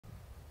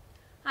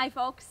Hi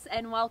folks,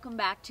 and welcome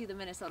back to the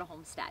Minnesota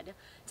Homestead.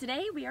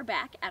 Today we are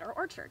back at our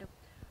orchard.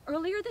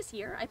 Earlier this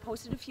year I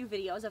posted a few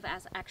videos of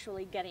us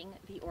actually getting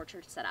the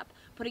orchard set up,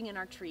 putting in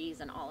our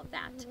trees and all of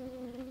that.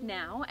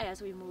 Now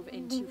as we move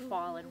into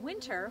fall and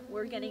winter,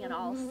 we're getting it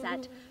all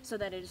set so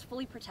that it is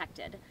fully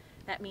protected.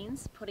 That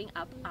means putting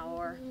up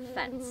our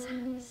fence.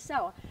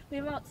 So we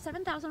have about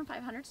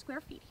 7,500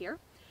 square feet here,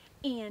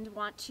 and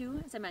want to,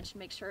 as I mentioned,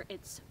 make sure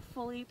it's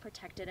fully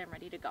protected and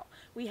ready to go.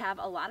 We have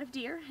a lot of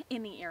deer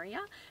in the area,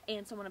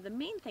 and so one of the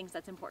main things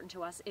that's important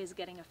to us is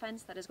getting a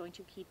fence that is going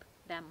to keep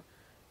them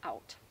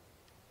out.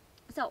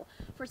 So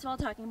first of all,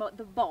 talking about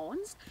the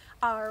bones,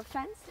 our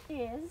fence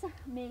is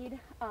made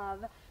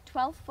of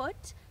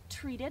 12-foot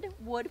treated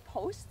wood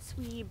posts.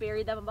 We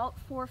bury them about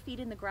 4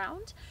 feet in the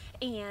ground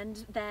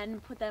and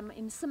then put them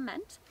in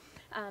cement.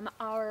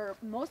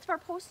 Most of our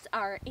posts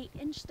are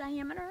 8-inch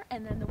diameter,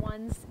 and then the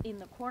ones in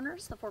the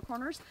corners, the 4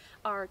 corners,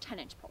 are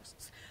 10-inch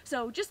posts.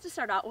 So just to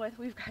start out with,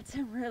 we've got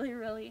some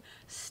really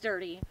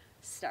sturdy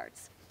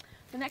starts.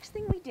 The next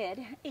thing we did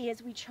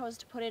is we chose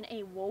to put in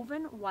a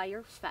woven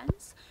wire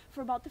fence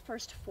for about the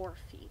first 4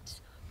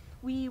 feet.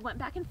 We went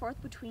back and forth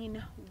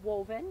between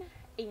woven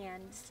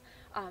and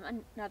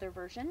another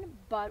version,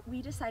 but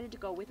we decided to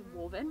go with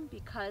woven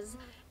because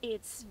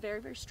it's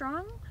very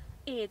strong.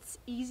 It's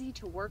easy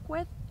to work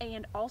with,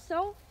 and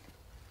also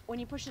when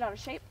you push it out of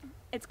shape,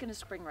 it's going to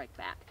spring right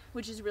back,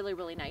 which is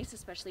really nice,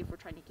 especially if we're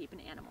trying to keep an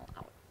animal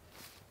out.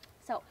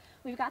 So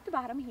we've got the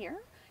bottom here,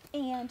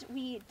 and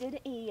we did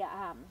a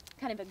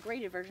kind of a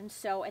graded version.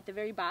 So at the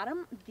very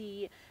bottom,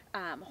 the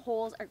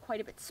holes are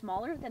quite a bit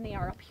smaller than they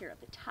are up here at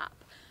the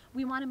top.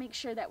 We want to make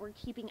sure that we're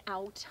keeping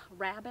out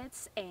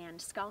rabbits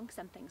and skunks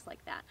and things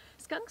like that.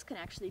 Skunks can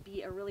actually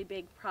be a really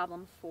big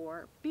problem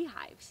for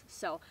beehives,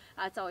 so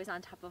it's always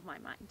on top of my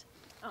mind.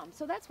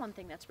 So that's one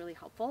thing that's really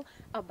helpful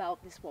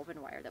about this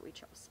woven wire that we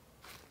chose.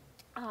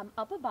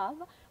 Up above,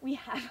 we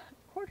have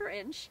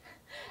 1/4-inch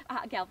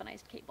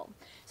galvanized cable.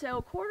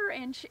 So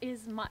 1/4-inch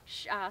is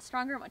much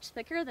stronger, much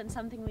thicker than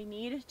something we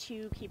need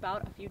to keep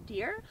out a few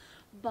deer,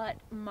 but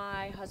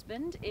my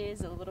husband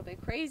is a little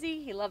bit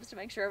crazy. He loves to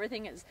make sure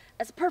everything is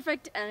as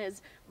perfect and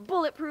as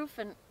bulletproof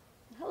and,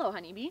 hello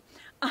honeybee,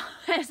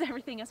 as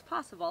everything as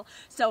possible.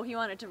 So he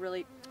wanted to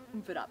really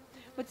oomph it up.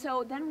 But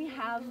so then we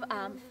have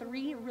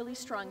 3 really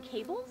strong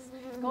cables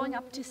going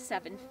up to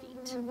 7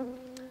 feet.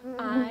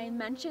 I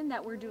mentioned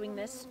that we're doing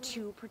this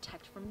to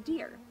protect from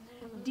deer.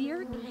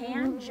 Deer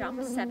can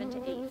jump 7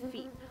 to 8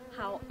 feet.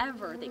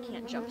 However, they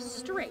can't jump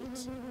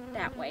straight.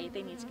 That way,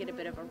 they need to get a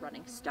bit of a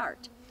running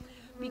start.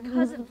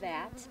 Because of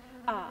that,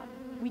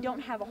 we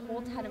don't have a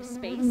whole ton of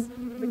space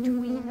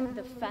between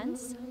the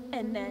fence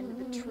and then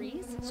the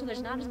trees, so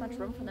there's not as much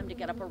room for them to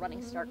get up a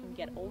running start and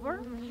get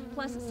over.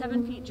 Plus,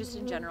 7 feet just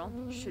in general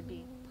should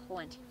be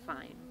plenty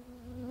fine.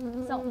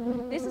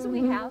 So this is what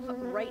we have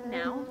right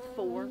now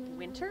for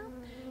winter.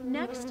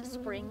 Next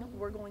spring,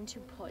 we're going to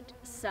put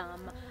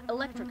some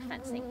electric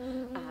fencing.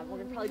 We're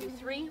going to probably do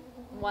 3,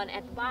 one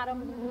at the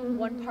bottom,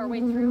 one partway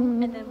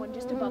through, and then one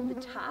just above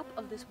the top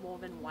of this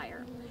woven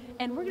wire.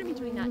 And we're going to be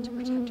doing that to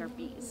protect our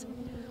bees.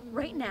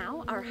 Right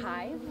now, our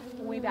hive,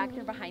 way back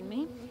there behind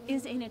me,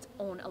 is in its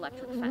own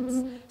electric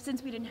fence.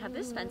 Since we didn't have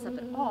this fence up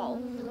at all,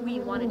 we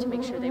wanted to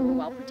make sure they were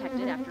well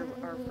protected after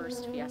our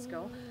first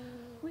fiasco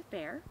with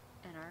Bear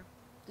and our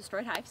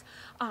destroyed hives.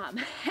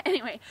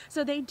 Anyway,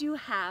 so they do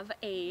have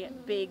a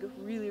big,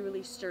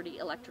 really sturdy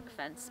electric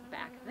fence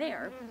back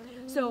there.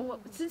 So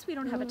since we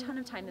don't have a ton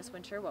of time this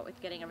winter, what with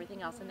getting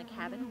everything else in the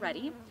cabin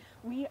ready,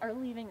 we are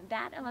leaving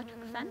that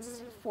electric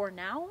fence for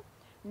now.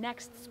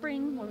 Next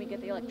spring, when we get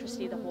the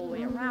electricity the whole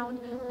way around,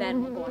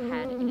 then we'll go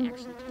ahead and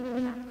actually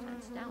take that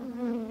fence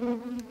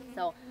down.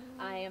 So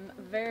I am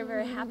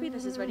very happy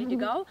this is ready to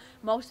go.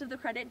 Most of the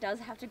credit does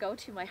have to go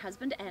to my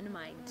husband and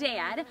my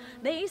dad.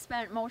 They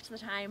spent most of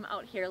the time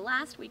out here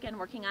last weekend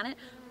working on it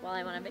while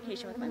I went on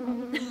vacation with my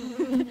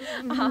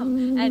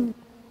mom. And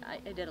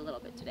I did a little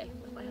bit today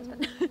with my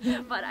husband.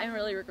 But I'm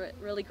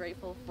really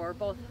grateful for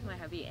both my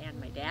hubby and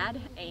my dad,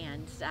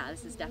 and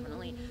this is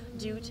definitely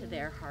due to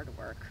their hard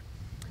work.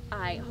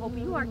 I hope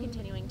you are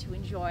continuing to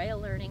enjoy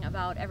learning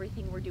about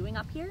everything we're doing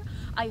up here.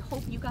 I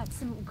hope you got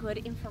some good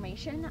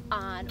information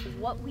on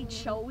what we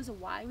chose,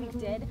 why we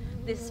did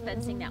this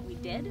fencing that we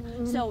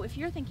did. So if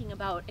you're thinking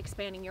about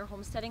expanding your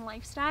homesteading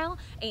lifestyle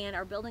and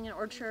are building an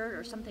orchard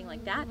or something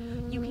like that,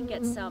 you can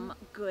get some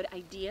good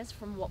ideas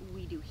from what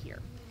we do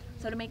here.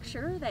 So to make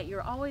sure that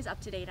you're always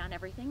up to date on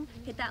everything,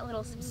 hit that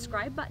little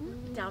subscribe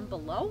button down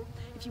below.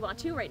 If you want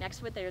to, right next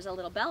to it there's a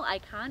little bell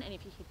icon, and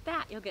if you hit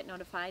that, you'll get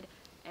notified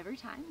every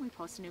time we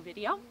post a new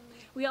video.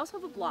 We also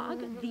have a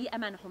blog,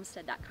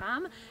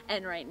 themnhomestead.com,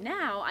 and right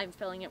now I'm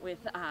filling it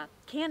with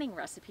canning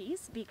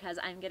recipes because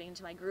I'm getting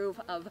into my groove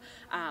of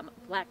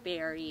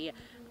blackberry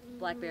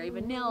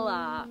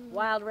vanilla,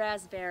 wild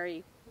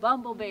raspberry,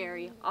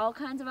 bumbleberry, all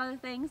kinds of other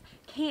things,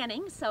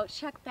 canning, so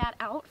check that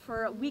out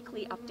for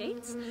weekly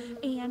updates.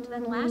 And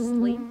then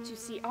lastly, to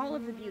see all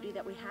of the beauty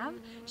that we have,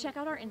 check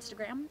out our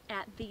Instagram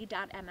at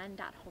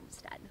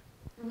the.mn.homestead.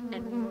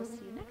 And we will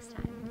see you next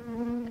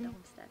time at the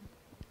homestead.